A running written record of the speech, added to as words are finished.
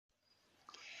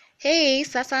Hey,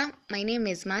 Sasa, my name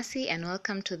is Mercy, and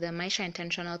welcome to the Maisha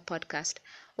Intentional podcast,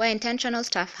 where intentional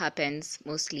stuff happens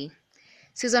mostly.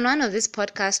 Season 1 of this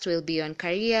podcast will be on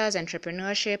careers,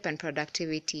 entrepreneurship, and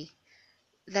productivity.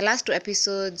 The last 2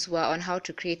 episodes were on how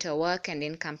to create a work and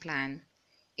income plan.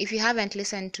 If you haven't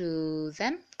listened to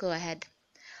them, go ahead.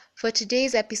 For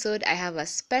today's episode, I have a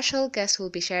special guest who will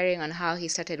be sharing on how he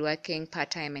started working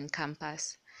part-time in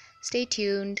campus. Stay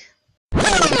tuned.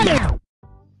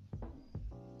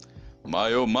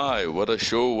 My oh my, what a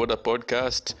show, what a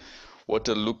podcast, what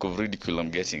a look of ridicule I'm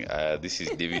getting. This is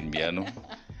David Miano,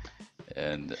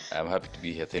 and I'm happy to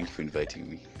be here. Thank you for inviting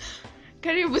me.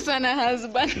 Karibu sana,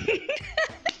 husband.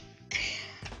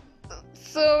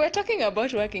 So we're talking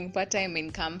about working part-time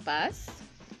in campus.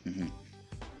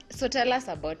 So tell us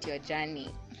about your journey.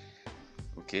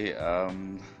 Okay,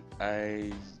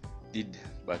 I did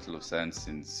Bachelor of Science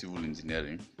in Civil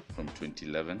Engineering from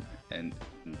 2011, and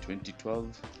in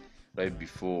 2012, right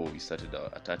before we started our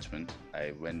attachment,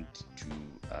 I went to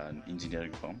an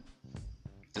engineering firm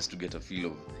just to get a feel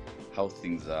of how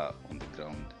things are on the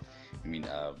ground. I mean,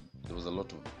 there was a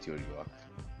lot of theory work,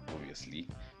 obviously,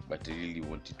 but I really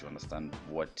wanted to understand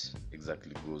what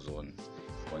exactly goes on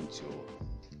once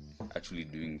you're actually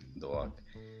doing the work.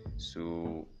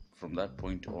 So from that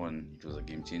point on, it was a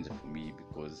game changer for me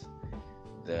because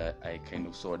I kind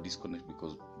of saw a disconnect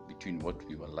between what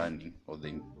we were learning, or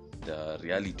the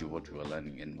reality of what we were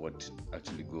learning, and what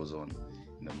actually goes on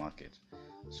in the market.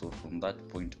 So from that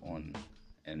point on,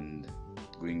 and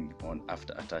going on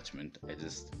after attachment, I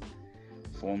just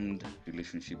formed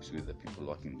relationships with the people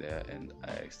working there, and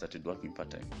I started working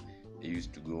part-time. I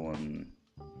used to go on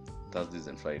Thursdays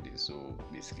and Fridays, so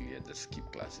basically I just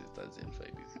skip classes Thursdays and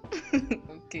Fridays.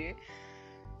 Okay.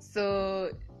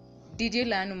 So did you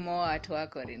learn more at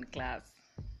work or in class?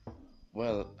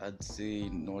 Well, I'd say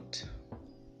not,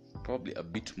 probably a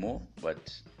bit more, but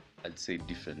I'd say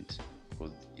different,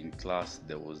 because in class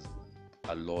there was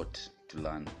a lot to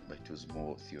learn, but it was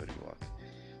more theory work.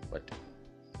 But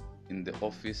in the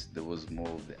office there was more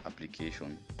of the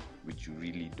application, which you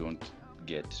really don't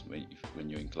get when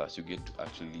you're in class. You get to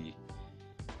actually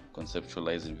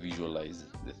conceptualize and visualize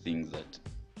the things that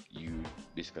you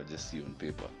basically just see on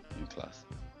paper in class.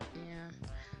 Yeah.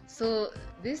 So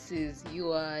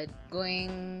you are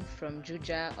going from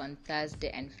Juja on Thursday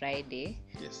and Friday.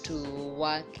 Yes. To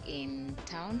work in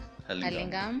town,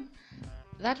 Hurlingham.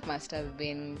 That must have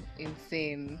been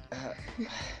insane.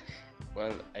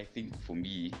 Well, I think for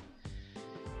me,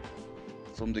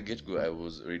 from the get-go, I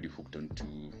was already hooked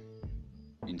onto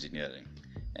engineering,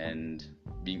 and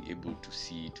being able to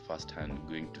see it firsthand,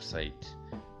 going to site,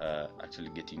 actually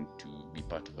getting to be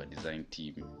part of a design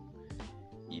team,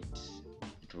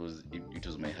 it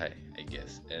was my high, I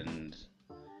guess. And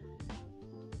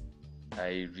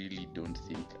I really don't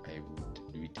think I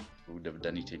would have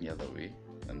done it any other way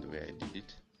than the way I did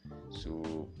it.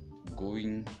 So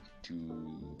going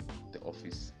to the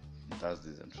office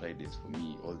Thursdays and Fridays, for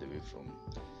me, all the way from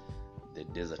the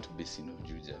desert basin of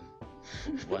Juja,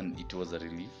 one, it was a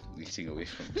relief getting away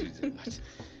from Juja, but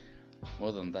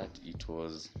more than that, it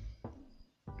was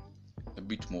a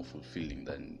bit more fulfilling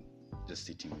than just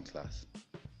sitting in class.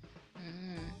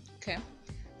 Okay.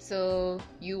 So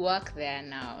you work there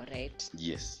now, right?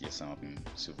 Yes, I'm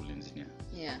a civil engineer.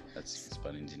 Yeah. That's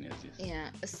Span Engineers, yes. Yeah.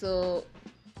 So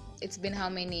it's been how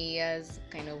many years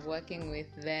kind of working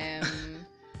with them?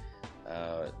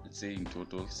 I'd say in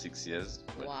total 6 years.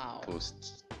 But wow.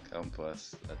 Post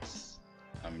campus,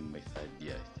 I'm in my 3rd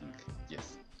year, I think.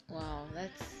 Yes. Wow,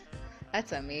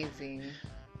 that's amazing.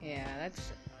 Yeah,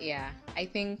 I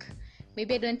think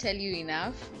maybe I don't tell you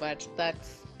enough, but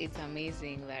it's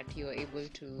amazing that you're able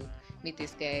to meet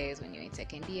these guys when you're in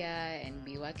 2nd year and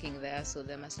be working there. So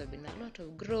there must have been a lot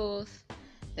of growth.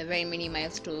 There are very many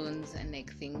milestones and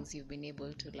like things you've been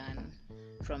able to learn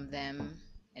from them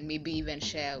and maybe even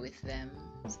share with them.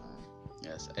 So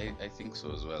yes, I think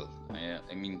so as well.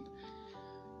 I mean,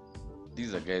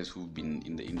 these are guys who've been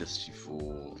in the industry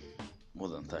for more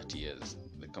than 30 years.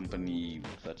 The company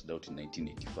started out in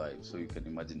 1985, so you can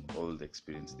imagine all the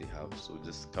experience they have. So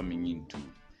just coming in to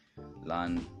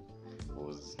learn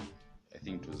I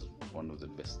think it was one of the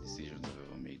best decisions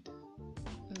I've ever made.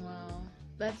 Wow,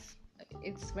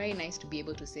 it's very nice to be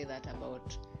able to say that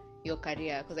about your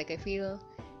career, because I feel,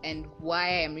 and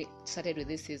why I'm started with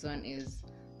this season is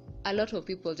a lot of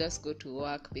people just go to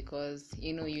work because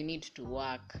you need to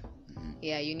work.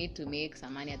 Yeah, you need to make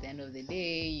some money at the end of the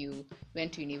day. You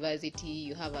went to university,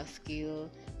 you have a skill,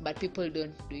 but people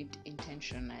don't do it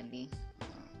intentionally.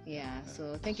 Yeah,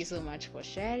 so thank you so much for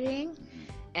sharing.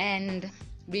 And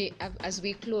as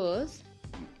we close,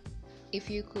 if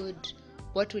you could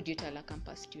what would you tell a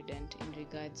campus student in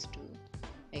regards to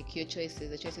like your choices,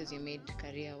 the choices you made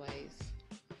career-wise?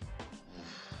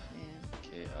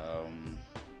 Okay.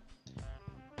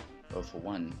 Well, for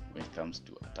one, when it comes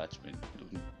to attachment,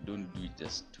 don't do it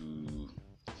just to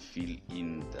fill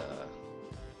in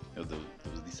there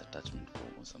was this attachment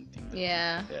form or something.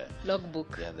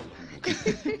 Logbook. Yeah, the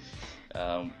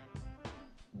logbook.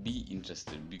 Be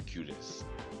interested, be curious,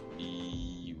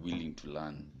 be willing to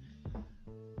learn.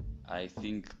 I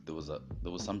think there was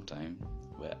some time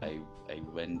where I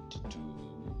went to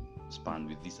Span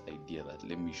with this idea that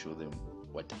let me show them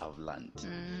what I've learned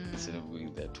instead of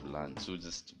going there to learn. So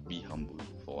just be humble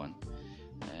for one,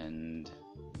 and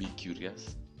be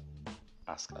curious,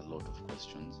 ask a lot of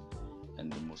questions,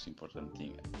 and the most important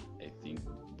thing I think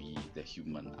would be the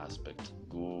human aspect.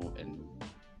 Go and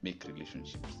make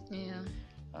relationships.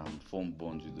 Form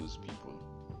bonds with those people.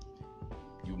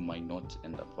 You might not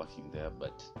end up working there,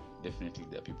 but definitely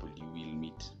there are people you will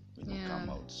meet when you come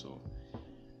out. So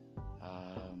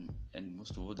and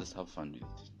most of all, just have fun with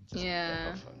it. Just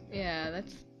have fun.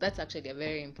 That's actually a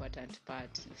very important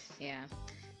part.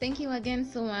 Thank you again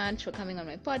so much for coming on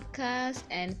my podcast,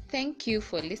 and thank you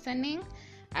for listening.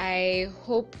 I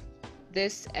hope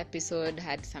this episode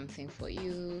had something for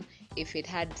you. If it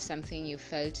had something you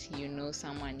felt you know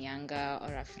someone younger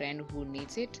or a friend who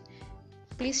needs it,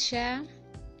 please share.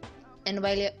 And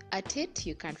while you're at it,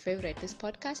 you can favorite this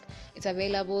podcast.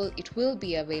 It will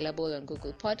be available on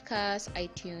Google Podcasts,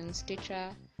 iTunes, Stitcher.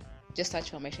 Just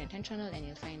search for Maisha Intentional and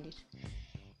you'll find it.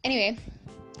 Anyway,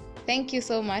 thank you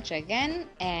so much again,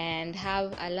 and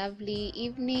have a lovely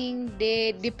evening,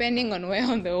 day, depending on where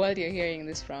on the world you're hearing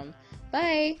this from.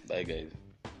 Bye. Bye, guys.